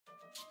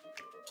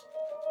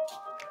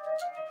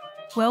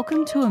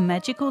Welcome to A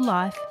Magical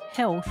Life,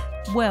 Health,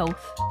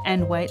 Wealth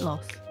and Weight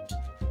Loss.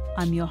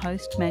 I'm your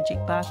host,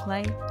 Magic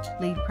Barclay,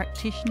 lead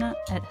practitioner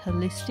at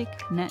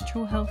Holistic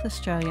Natural Health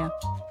Australia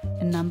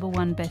and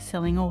 #1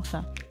 best-selling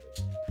author.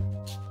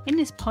 In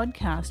this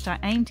podcast, I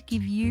aim to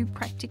give you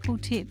practical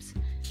tips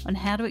on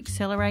how to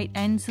accelerate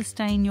and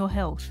sustain your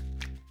health,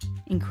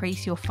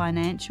 increase your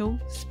financial,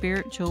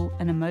 spiritual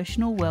and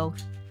emotional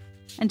wealth,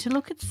 and to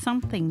look at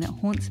something that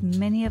haunts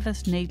many of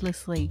us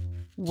needlessly,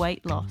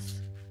 weight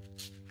loss.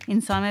 In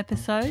some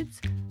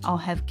episodes, I'll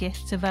have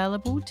guests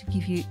available to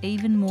give you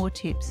even more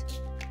tips,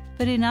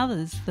 but in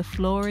others, the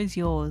floor is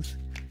yours.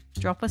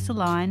 Drop us a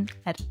line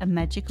at A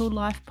Magical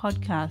Life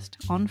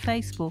Podcast on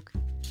Facebook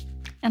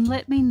and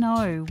let me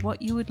know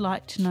what you would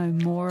like to know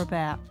more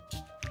about.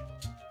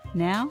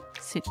 Now,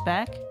 sit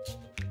back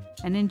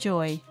and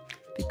enjoy,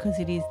 because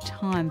it is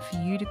time for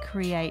you to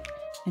create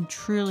and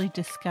truly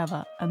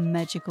discover a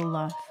magical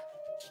life.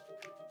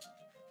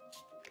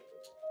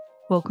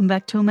 Welcome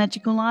back to A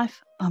Magical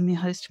Life. I'm your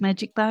host,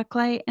 Magic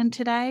Barclay, and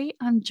today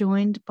I'm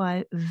joined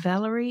by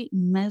Valerie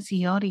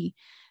Mazziotti.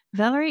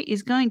 Valerie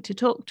is going to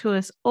talk to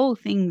us all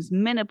things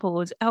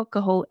menopause,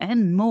 alcohol,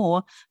 and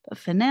more. But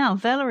for now,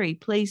 Valerie,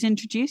 please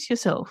introduce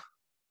yourself.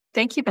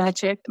 Thank you,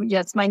 Magic.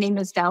 Yes, my name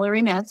is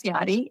Valerie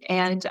Mazziotti,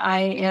 and I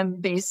am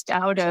based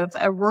out of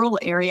a rural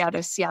area out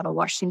of Seattle,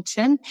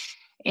 Washington.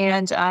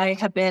 And I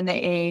have been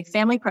a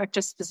family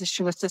practice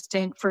physician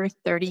assistant for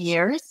 30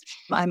 years.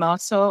 I'm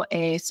also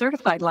a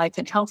certified life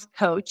and health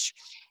coach.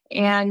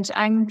 And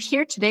I'm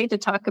here today to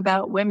talk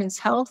about women's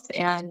health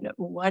and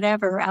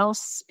whatever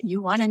else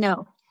you want to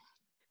know.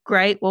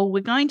 Great. Well,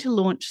 we're going to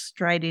launch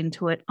straight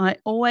into it. I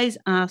always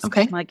ask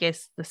my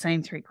guests the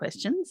same 3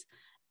 questions,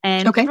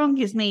 and everyone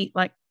gives me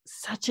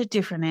such a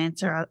different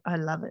answer. I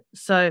love it.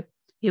 So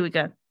here we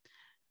go.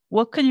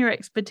 What can your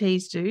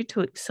expertise do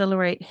to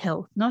accelerate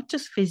health, not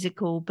just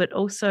physical, but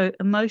also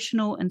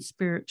emotional and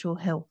spiritual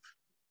health?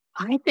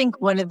 I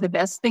think one of the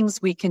best things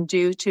we can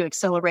do to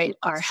accelerate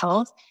our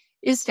health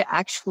is to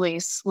actually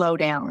slow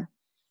down.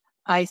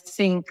 I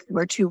think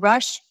we're too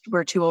rushed,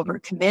 we're too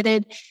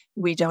overcommitted,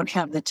 we don't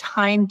have the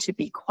time to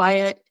be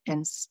quiet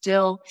and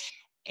still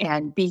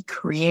and be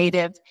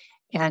creative.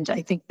 And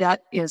I think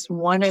that is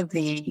one of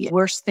the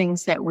worst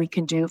things that we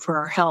can do for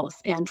our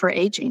health and for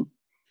aging.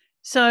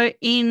 So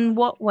in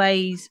what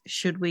ways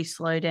should we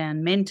slow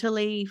down?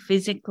 Mentally,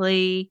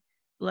 physically?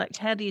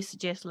 How do you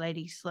suggest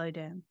ladies slow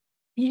down?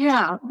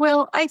 Yeah,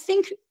 well, I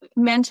think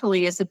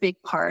mentally is a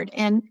big part.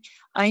 And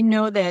I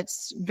know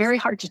that's very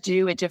hard to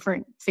do at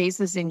different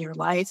phases in your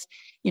life.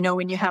 You know,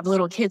 when you have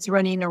little kids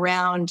running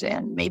around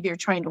and maybe you're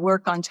trying to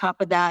work on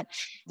top of that,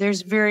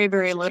 there's very,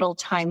 very little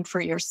time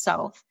for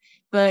yourself.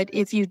 But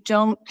if you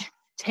don't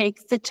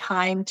take the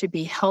time to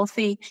be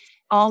healthy,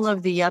 all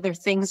of the other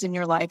things in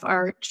your life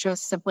are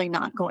just simply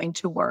not going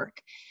to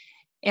work.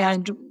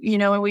 And, you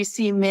know, we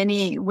see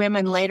many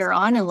women later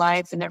on in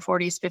life in their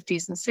 40s,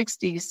 50s, and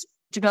 60s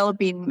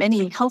developing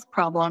many health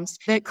problems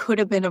that could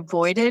have been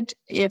avoided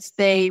if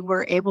they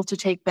were able to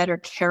take better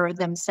care of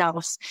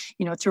themselves,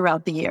 you know,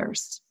 throughout the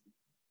years.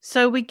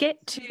 So we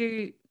get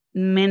to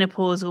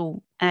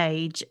menopausal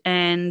age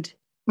and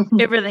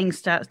everything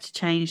starts to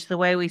change, the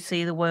way we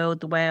see the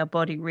world, the way our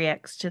body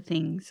reacts to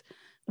things.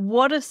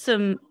 What are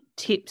some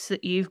tips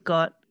that you've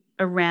got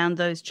around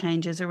those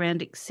changes,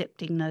 around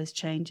accepting those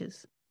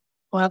changes?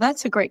 Well,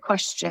 that's a great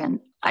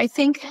question. I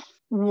think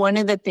one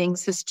of the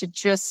things is to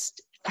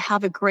just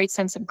have a great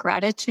sense of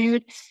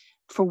gratitude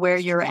for where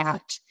you're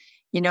at.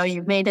 You know,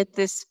 you've made it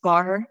this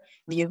far.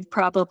 You've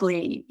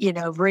probably,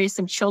 raised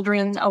some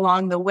children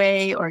along the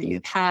way, or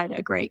you've had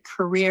a great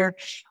career,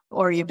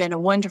 or you've been a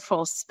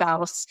wonderful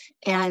spouse.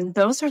 And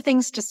those are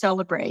things to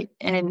celebrate.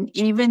 And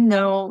even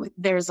though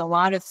there's a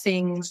lot of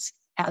things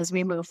as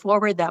we move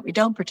forward that we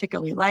don't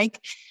particularly like,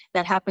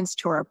 that happens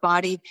to our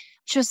body,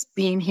 just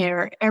being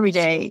here every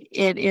day,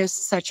 it is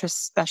such a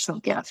special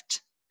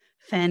gift.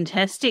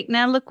 Fantastic.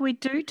 Now, look, we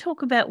do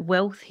talk about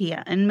wealth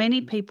here, and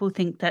many people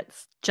think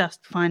that's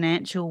just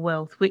financial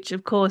wealth, which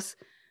of course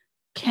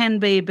can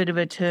be a bit of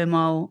a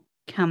turmoil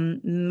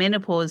come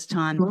menopause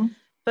time,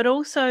 but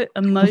also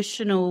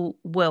emotional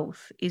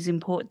wealth is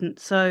important.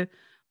 So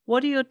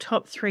what are your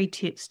top 3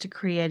 tips to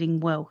creating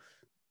wealth?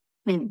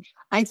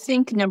 I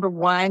think number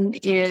 1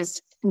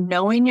 is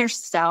knowing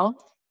yourself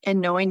and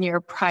knowing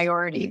your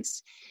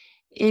priorities.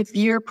 If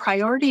your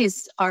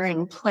priorities are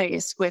in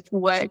place with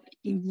what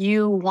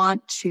you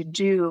want to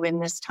do in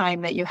this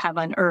time that you have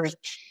on earth,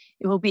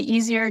 it will be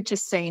easier to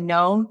say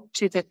no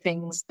to the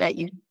things that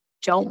you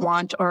don't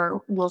want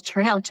or will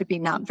turn out to be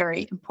not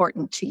very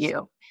important to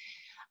you.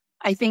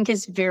 I think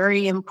it's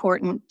very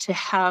important to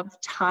have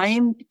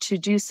time to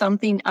do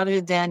something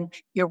other than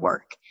your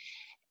work.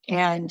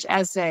 And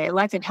as a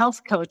life and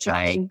health coach,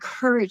 I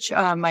encourage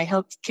my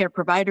healthcare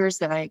providers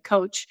that I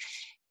coach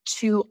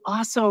to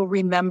also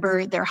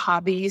remember their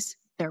hobbies,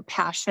 their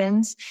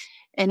passions.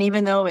 And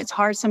even though it's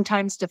hard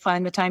sometimes to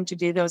find the time to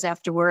do those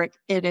after work,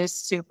 it is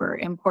super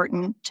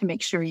important to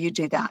make sure you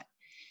do that.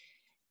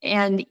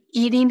 And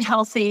eating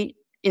healthy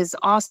is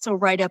also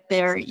right up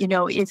there.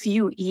 If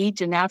you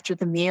eat and after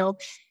the meal,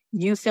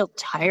 you feel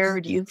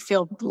tired, you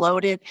feel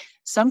bloated,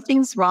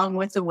 something's wrong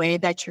with the way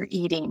that you're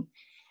eating.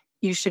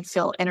 You should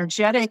feel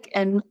energetic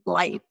and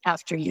light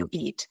after you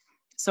eat.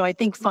 So I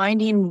think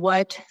finding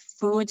what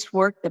foods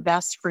work the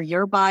best for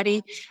your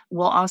body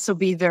will also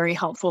be very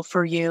helpful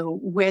for you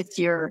with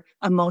your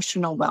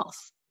emotional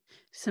wealth.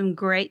 Some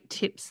great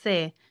tips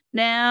there.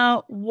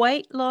 Now,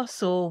 weight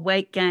loss or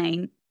weight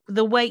gain,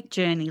 the weight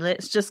journey,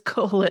 let's just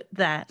call it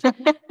that,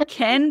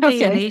 can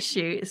be an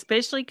issue,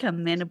 especially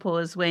come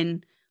menopause,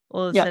 when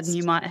all of a sudden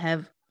you might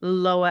have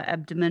lower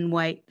abdomen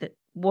weight that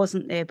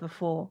wasn't there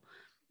before.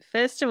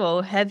 First of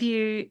all, have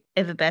you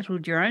ever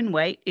battled your own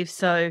weight? If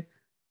so,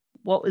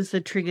 what was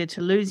the trigger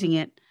to losing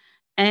it?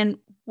 And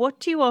what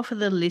do you offer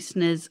the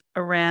listeners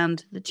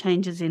around the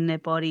changes in their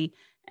body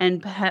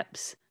and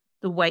perhaps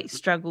the weight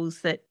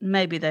struggles that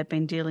maybe they've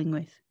been dealing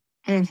with?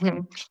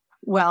 Mm-hmm.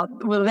 Well,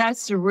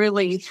 that's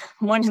really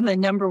one of the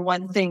number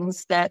one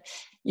things that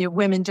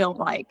women don't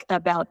like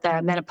about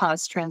the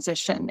menopause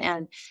transition.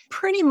 And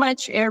pretty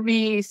much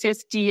every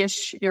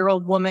 50-ish year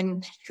old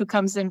woman who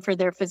comes in for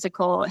their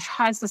physical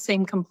has the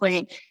same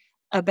complaint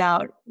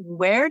about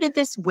where did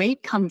this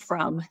weight come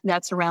from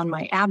that's around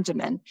my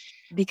abdomen?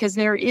 Because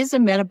there is a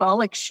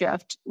metabolic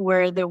shift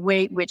where the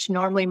weight, which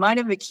normally might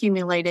have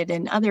accumulated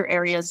in other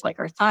areas like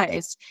our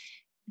thighs,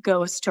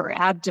 goes to our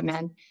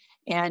abdomen.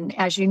 And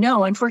as you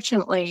know,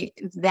 unfortunately,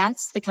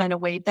 that's the kind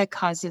of weight that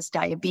causes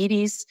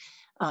diabetes,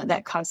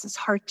 that causes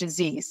heart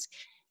disease.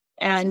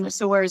 And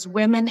so whereas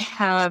women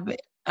have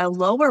a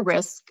lower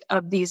risk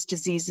of these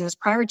diseases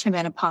prior to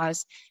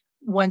menopause,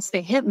 once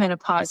they hit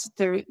menopause,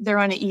 they're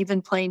on an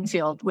even playing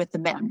field with the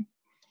men.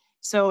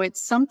 So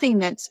it's something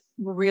that's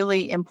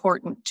really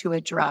important to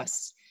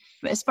address.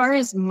 As far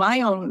as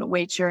my own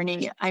weight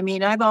journey,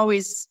 I've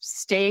always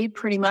stayed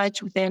pretty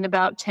much within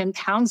about 10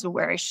 pounds of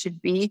where I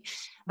should be,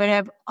 but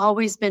I've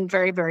always been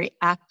very, very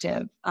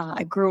active.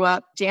 I grew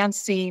up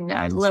dancing.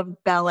 I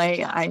love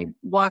ballet. I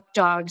walk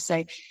dogs.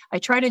 I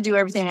try to do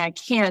everything I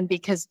can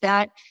because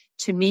that,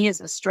 to me,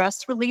 is a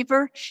stress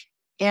reliever.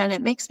 And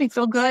it makes me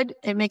feel good.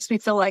 It makes me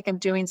feel like I'm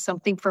doing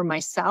something for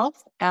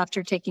myself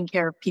after taking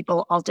care of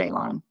people all day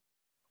long.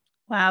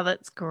 Wow,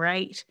 that's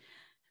great.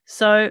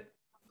 So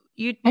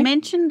you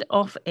mentioned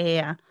off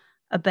air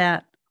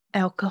about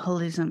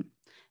alcoholism,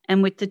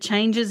 and with the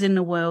changes in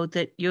the world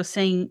that you're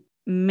seeing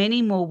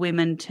many more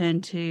women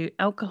turn to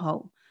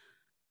alcohol.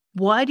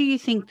 Why do you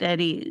think that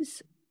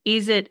is?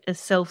 Is it a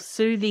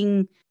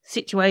self-soothing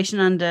situation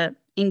under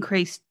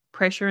increased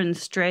pressure and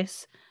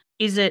stress?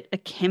 Is it a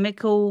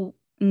chemical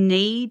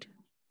need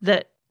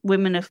that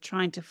women are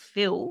trying to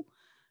fill?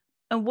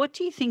 And what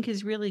do you think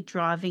is really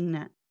driving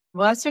that?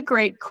 Well, that's a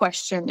great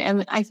question.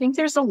 And I think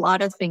there's a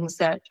lot of things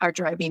that are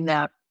driving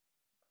that.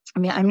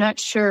 I'm not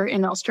sure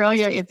in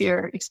Australia if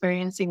you're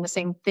experiencing the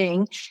same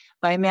thing,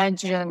 but I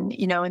imagine,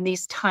 in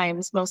these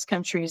times, most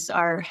countries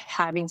are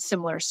having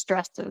similar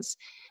stresses.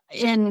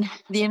 In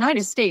the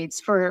United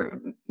States, for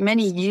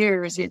many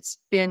years, it's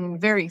been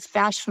very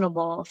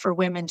fashionable for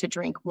women to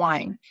drink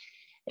wine.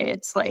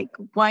 It's like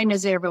wine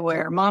is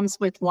everywhere. Mom's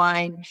with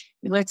wine.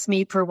 Let's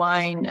meet for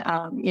wine.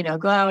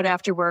 Go out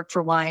after work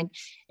for wine.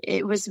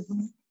 It was,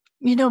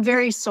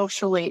 very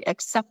socially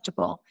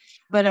acceptable.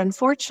 But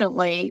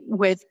unfortunately,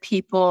 with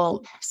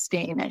people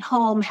staying at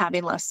home,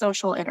 having less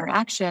social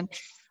interaction,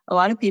 a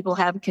lot of people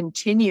have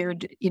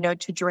continued,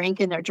 to drink,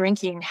 and their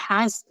drinking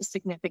has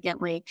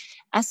significantly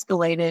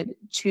escalated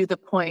to the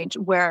point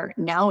where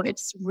now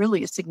it's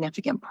really a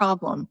significant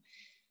problem.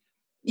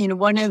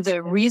 One of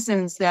the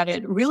reasons that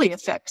it really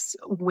affects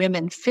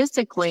women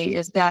physically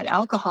is that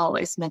alcohol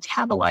is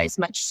metabolized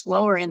much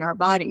slower in our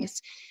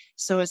bodies.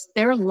 So it's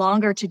there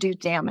longer to do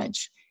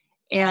damage.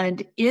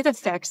 And it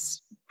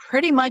affects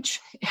pretty much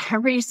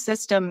every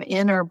system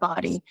in our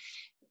body,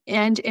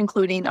 and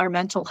including our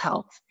mental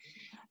health.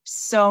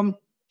 So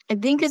I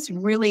think it's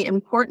really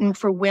important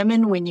for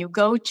women, when you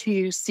go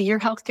to see your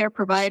healthcare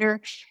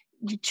provider,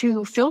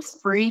 to feel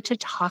free to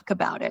talk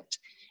about it.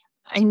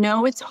 I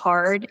know it's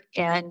hard,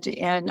 and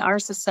in our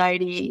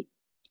society,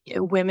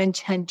 women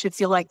tend to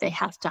feel like they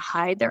have to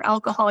hide their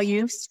alcohol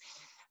use.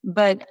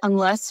 But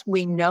unless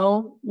we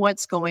know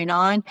what's going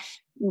on,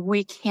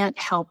 we can't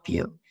help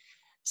you.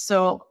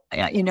 So,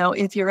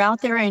 if you're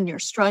out there and you're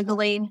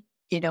struggling,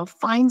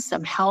 find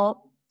some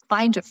help,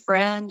 find a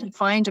friend,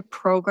 find a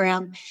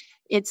program.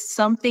 It's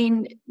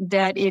something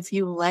that if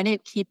you let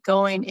it keep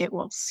going, it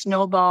will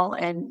snowball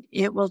and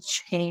it will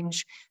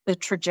change the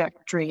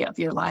trajectory of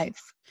your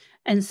life.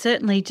 And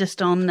certainly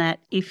just on that,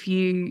 if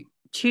you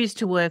choose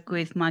to work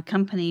with my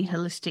company,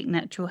 Holistic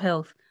Natural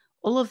Health,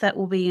 all of that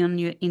will be on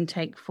your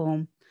intake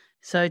form.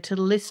 So to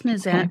the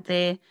listeners out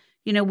there,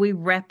 we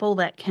wrap all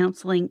that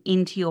counselling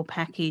into your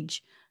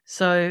package.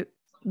 So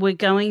we're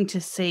going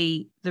to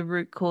see the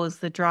root cause,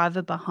 the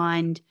driver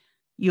behind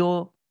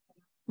your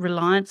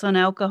reliance on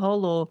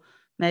alcohol, or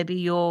maybe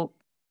your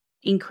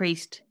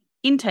increased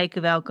intake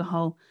of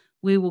alcohol.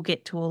 We will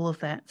get to all of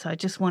that. So I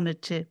just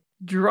wanted to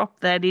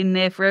drop that in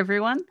there for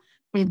everyone.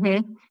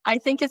 I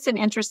think it's an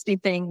interesting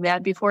thing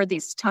that before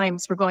these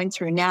times we're going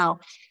through now,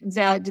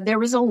 that there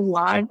was a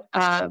lot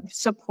of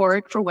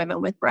support for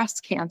women with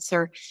breast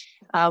cancer,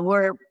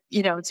 where,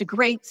 it's a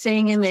great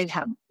thing and they'd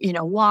have,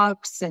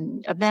 walks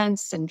and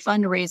events and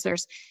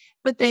fundraisers,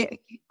 but they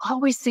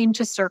always seem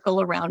to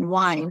circle around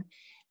wine.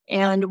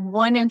 And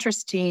one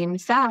interesting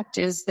fact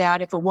is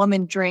that if a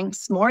woman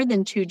drinks more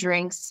than 2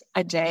 drinks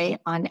a day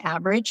on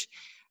average,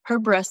 her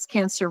breast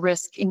cancer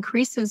risk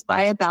increases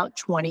by about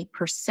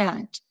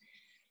 20%.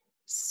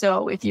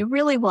 So if you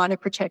really want to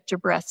protect your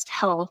breast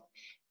health,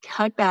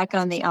 cut back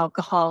on the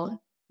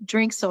alcohol,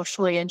 drink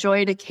socially,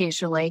 enjoy it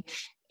occasionally.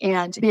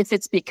 And if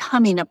it's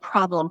becoming a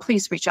problem,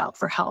 please reach out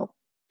for help.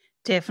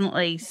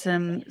 Definitely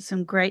some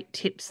great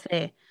tips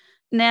there.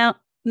 Now,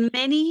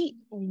 many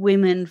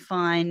women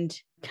find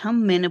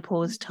come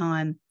menopause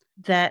time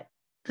that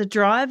the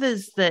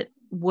drivers that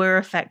were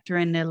a factor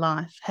in their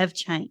life have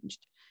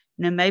changed.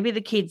 Maybe the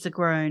kids are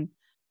grown,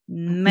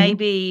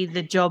 maybe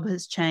the job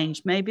has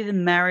changed, maybe the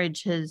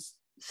marriage has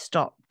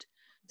stopped.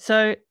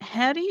 So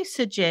how do you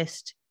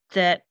suggest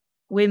that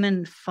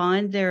women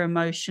find their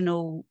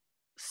emotional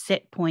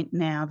set point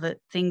now that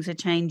things are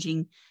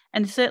changing,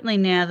 and certainly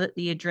now that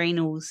the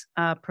adrenals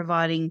are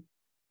providing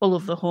all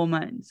of the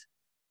hormones?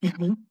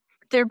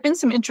 There have been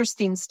some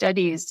interesting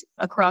studies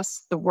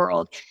across the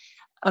world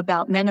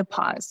about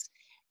menopause.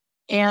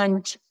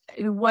 And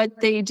what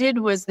they did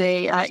was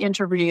they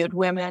interviewed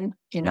women,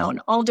 in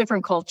all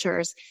different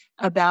cultures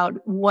about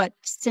what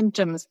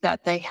symptoms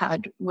that they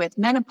had with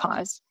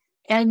menopause.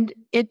 And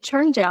it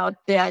turned out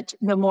that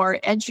the more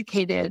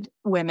educated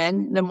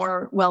women, the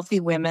more wealthy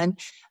women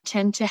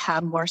tend to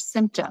have more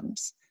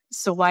symptoms.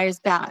 So why is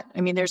that?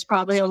 I mean, there's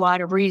probably a lot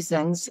of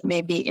reasons.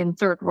 Maybe in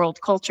third world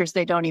cultures,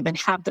 they don't even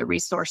have the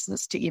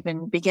resources to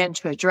even begin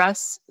to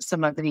address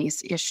some of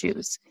these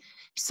issues.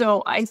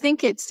 So I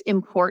think it's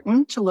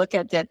important to look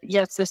at that.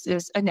 Yes, this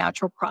is a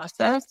natural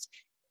process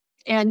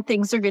and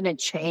things are going to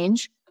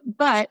change,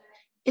 but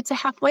it's a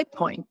halfway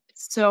point.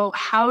 So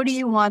how do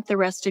you want the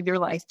rest of your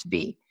life to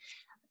be?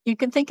 You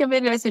can think of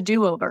it as a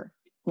do-over.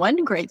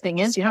 One great thing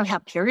is you don't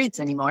have periods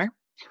anymore.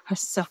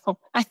 So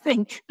I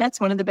think that's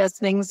one of the best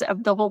things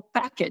of the whole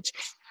package.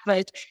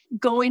 But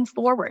going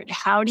forward,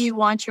 how do you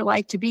want your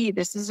life to be?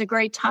 This is a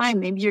great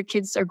time. Maybe your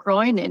kids are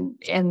growing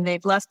and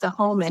they've left the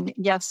home. And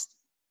yes,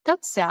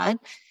 that's sad,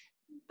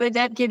 but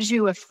that gives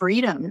you a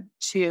freedom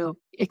to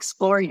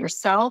explore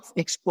yourself,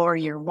 explore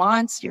your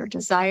wants, your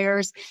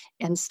desires,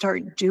 and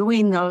start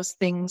doing those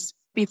things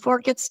before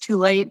it gets too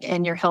late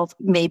and your health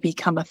may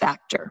become a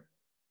factor.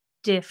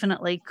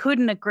 Definitely.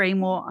 Couldn't agree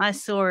more. I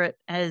saw it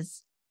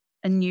as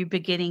a new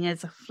beginning,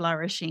 as a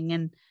flourishing,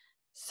 and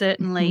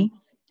certainly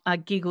I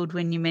giggled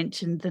when you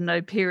mentioned the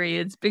no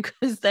periods,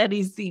 because that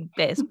is the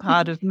best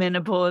part of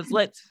menopause.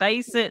 Let's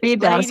face it,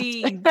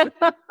 ladies.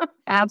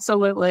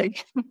 Absolutely.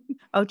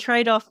 I'll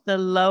trade off the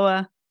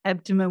lower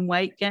abdomen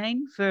weight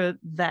gain for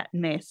that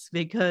mess,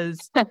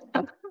 because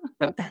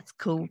that's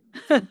cool.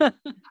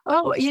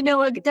 Oh,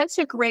 that's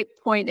a great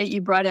point that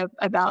you brought up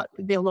about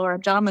the lower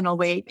abdominal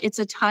weight. It's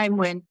a time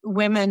when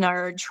women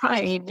are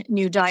trying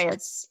new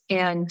diets.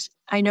 And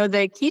I know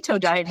the keto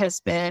diet has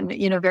been,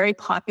 very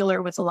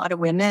popular with a lot of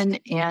women,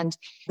 and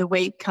the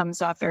weight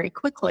comes off very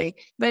quickly.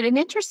 But an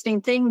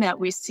interesting thing that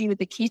we see with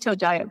the keto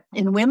diet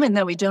in women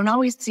that we don't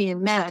always see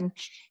in men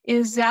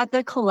is that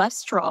the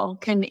cholesterol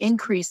can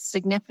increase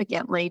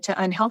significantly to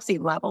unhealthy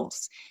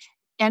levels.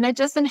 And it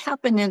doesn't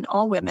happen in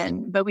all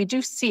women, but we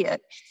do see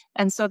it.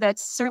 And so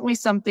that's certainly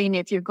something,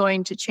 if you're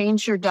going to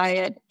change your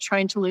diet,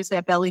 trying to lose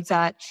that belly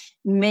fat,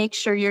 make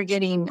sure you're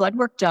getting blood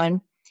work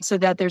done so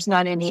that there's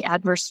not any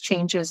adverse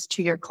changes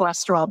to your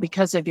cholesterol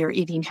because of your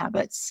eating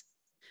habits.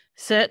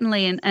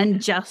 Certainly.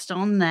 And just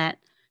on that,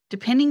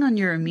 depending on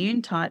your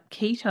immune type,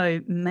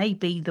 keto may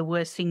be the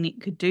worst thing that you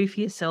could do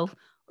for yourself,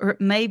 or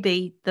it may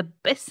be the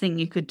best thing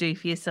you could do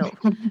for yourself.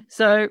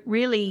 So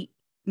really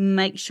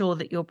make sure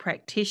that your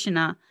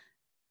practitioner,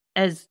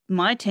 as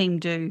my team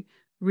do,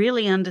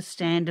 really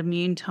understand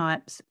immune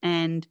types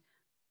and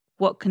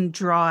what can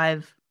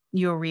drive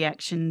your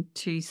reaction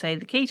to, say,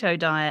 the keto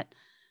diet.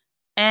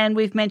 And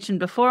we've mentioned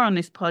before on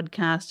this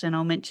podcast, and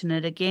I'll mention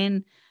it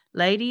again,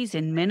 ladies,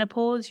 in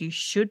menopause, you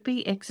should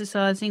be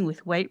exercising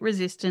with weight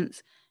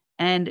resistance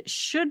and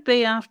should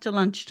be after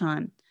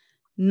lunchtime.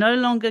 No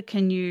longer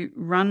can you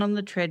run on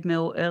the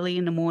treadmill early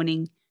in the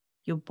morning.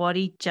 Your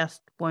body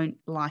just won't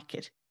like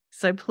it.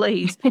 So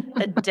please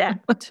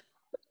adapt.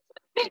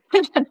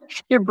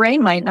 Your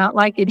brain might not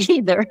like it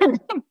either.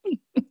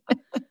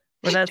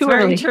 Well, that's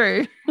very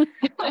true.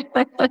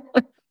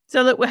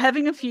 So look, we're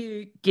having a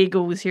few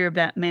giggles here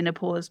about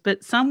menopause,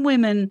 but some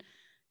women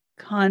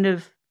kind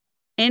of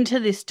enter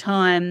this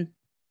time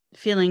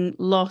feeling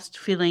lost,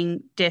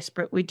 feeling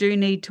desperate. We do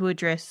need to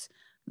address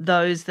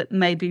those that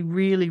may be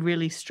really,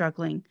 really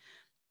struggling.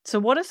 So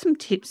what are some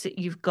tips that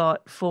you've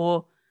got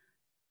for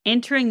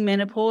entering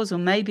menopause, or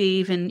maybe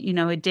even,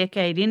 a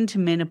decade into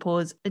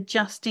menopause,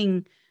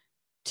 adjusting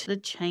to the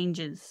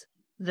changes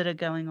that are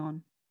going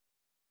on?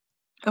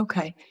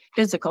 Okay.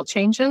 Physical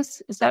changes,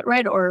 is that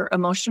right? Or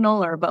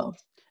emotional, or both?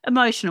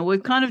 emotional.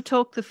 We've kind of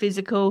talked the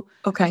physical.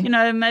 Okay.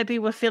 Maybe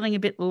we're feeling a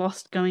bit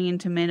lost going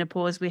into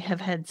menopause. We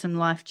have had some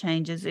life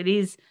changes. It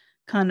is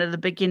kind of the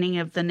beginning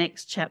of the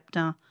next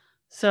chapter.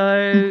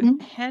 So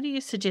how do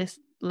you suggest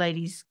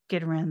ladies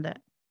get around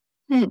that?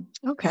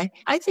 Okay.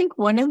 I think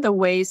one of the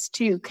ways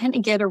to kind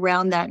of get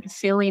around that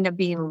feeling of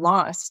being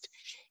lost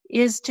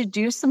is to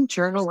do some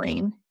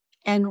journaling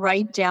and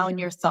write down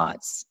your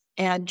thoughts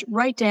and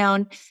write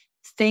down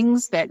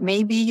things that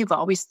maybe you've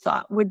always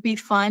thought would be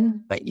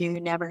fun, but you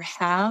never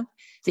have,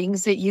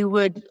 things that you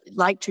would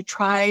like to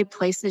try,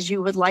 places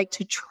you would like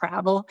to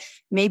travel,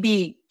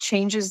 maybe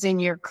changes in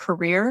your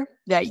career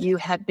that you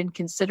had been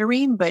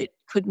considering but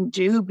couldn't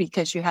do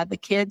because you had the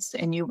kids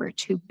and you were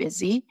too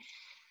busy.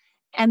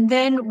 And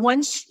then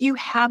once you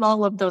have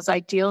all of those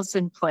ideals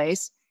in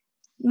place,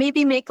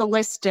 maybe make a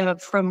list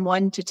of from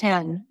 1 to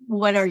 10.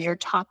 What are your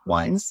top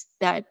ones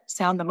that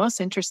sound the most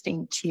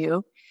interesting to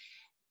you?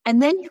 And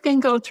then you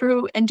can go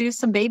through and do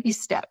some baby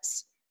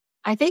steps.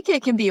 I think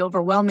it can be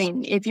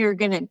overwhelming if you're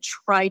going to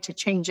try to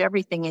change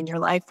everything in your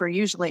life. We're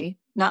usually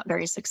not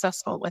very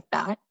successful with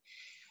that.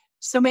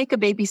 So make a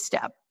baby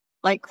step.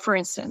 Like, for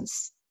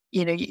instance,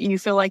 you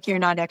feel like you're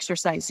not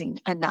exercising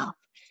enough.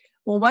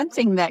 Well, one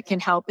thing that can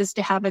help is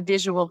to have a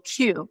visual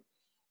cue.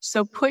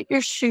 So put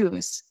your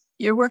shoes,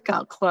 your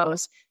workout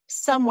clothes,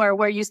 somewhere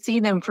where you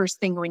see them first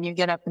thing when you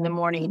get up in the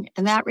morning.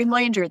 And that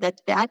reminder that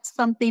that's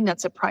something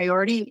that's a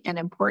priority and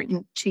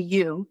important to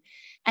you.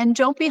 And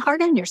don't be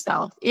hard on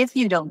yourself if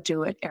you don't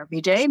do it every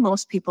day.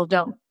 Most people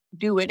don't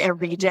do it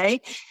every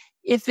day.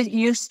 If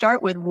you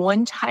start with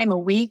 1 time a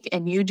week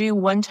and you do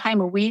 1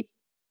 time a week,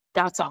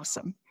 that's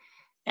awesome.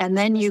 And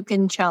then you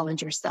can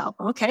challenge yourself.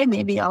 Okay,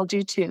 maybe I'll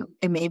do 2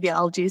 and maybe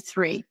I'll do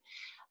 3.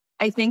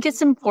 I think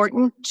it's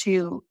important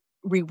to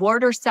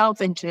reward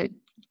ourselves and to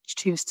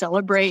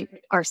celebrate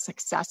our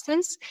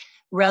successes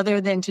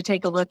rather than to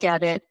take a look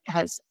at it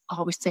as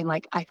always saying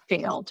like, I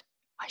failed.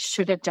 I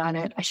should have done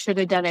it. I should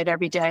have done it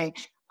every day.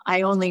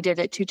 I only did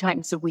it 2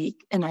 times a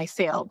week and I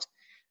failed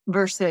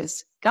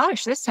versus,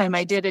 gosh, this time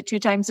I did it 2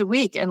 times a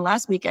week and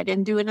last week I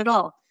didn't do it at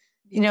all.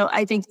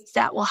 I think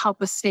that will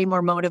help us stay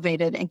more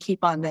motivated and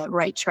keep on the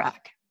right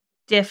track.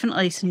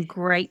 Definitely some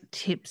great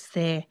tips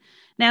there.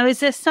 Now, is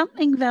there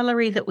something,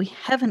 Valerie, that we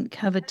haven't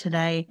covered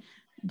today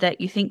that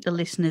you think the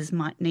listeners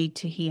might need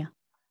to hear?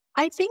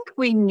 I think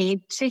we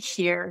need to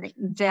hear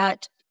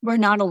that we're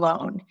not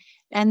alone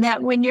and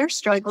that when you're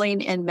struggling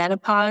in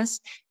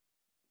menopause,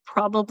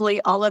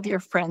 probably all of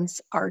your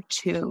friends are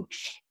too.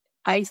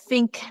 I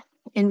think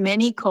in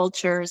many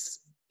cultures,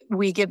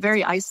 we get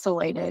very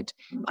isolated.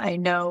 I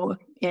know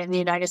in the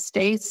United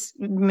States,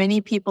 many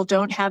people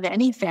don't have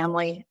any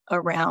family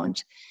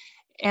around.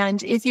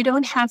 And if you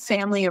don't have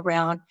family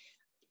around,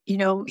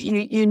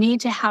 you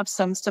need to have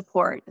some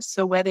support.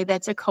 So whether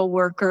that's a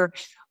coworker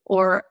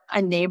or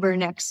a neighbor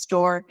next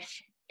door,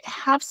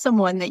 have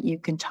someone that you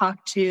can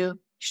talk to,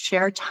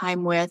 share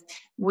time with.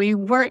 We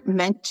weren't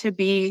meant to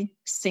be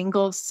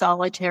single,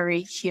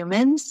 solitary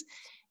humans,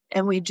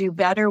 and we do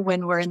better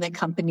when we're in the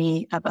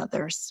company of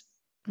others.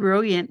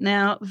 Brilliant.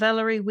 Now,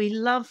 Valerie, we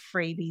love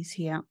freebies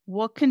here.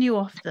 What can you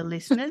offer the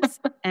listeners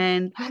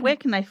and where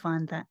can they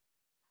find that?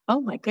 Oh,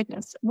 my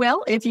goodness.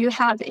 Well, if you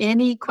have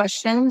any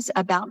questions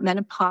about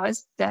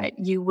menopause that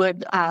you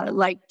would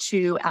like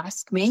to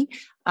ask me,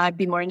 I'd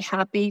be more than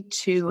happy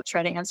to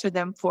try to answer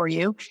them for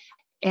you.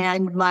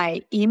 And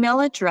my email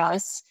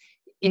address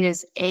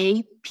is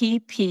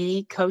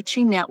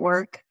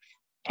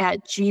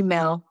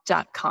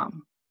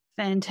appcoachingnetwork@gmail.com.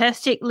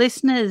 Fantastic.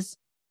 Listeners,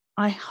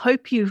 I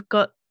hope you've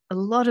got a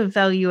lot of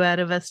value out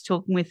of us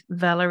talking with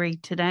Valerie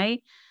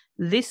today.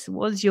 This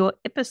was your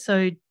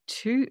episode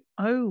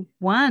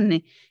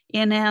 201.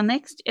 In our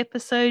next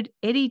episode,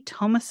 Eddie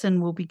Thomason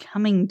will be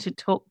coming to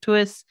talk to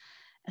us.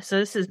 So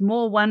this is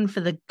more one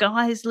for the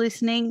guys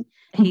listening.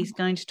 He's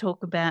going to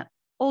talk about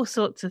all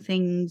sorts of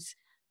things: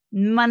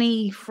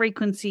 money,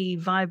 frequency,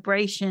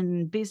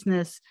 vibration,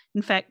 business.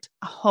 In fact,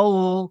 a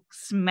whole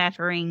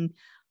smattering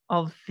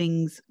of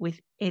things with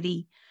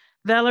Eddie.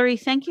 Valerie,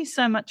 thank you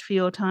so much for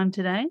your time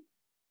today.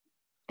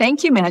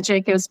 Thank you,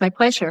 Magic. It was my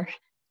pleasure.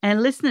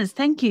 And listeners,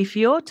 thank you for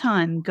your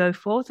time. Go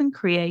forth and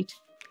create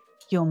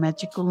your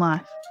magical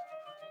life.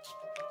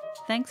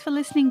 Thanks for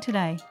listening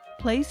today.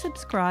 Please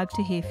subscribe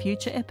to hear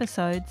future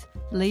episodes,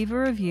 leave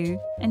a review,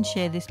 and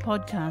share this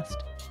podcast.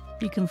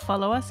 You can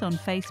follow us on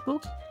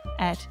Facebook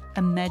at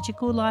A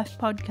Magical Life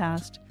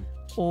Podcast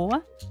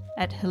or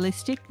at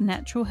Holistic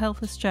Natural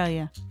Health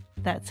Australia.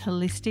 That's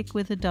holistic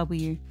with a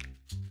W.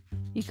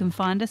 You can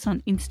find us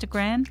on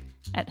Instagram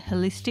at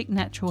Holistic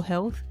Natural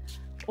Health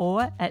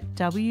or at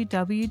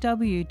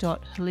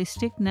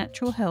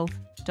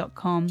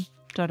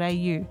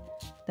www.holisticnaturalhealth.com.au.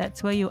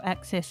 That's where you'll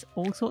access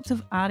all sorts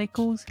of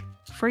articles,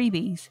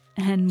 freebies,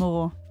 and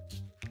more.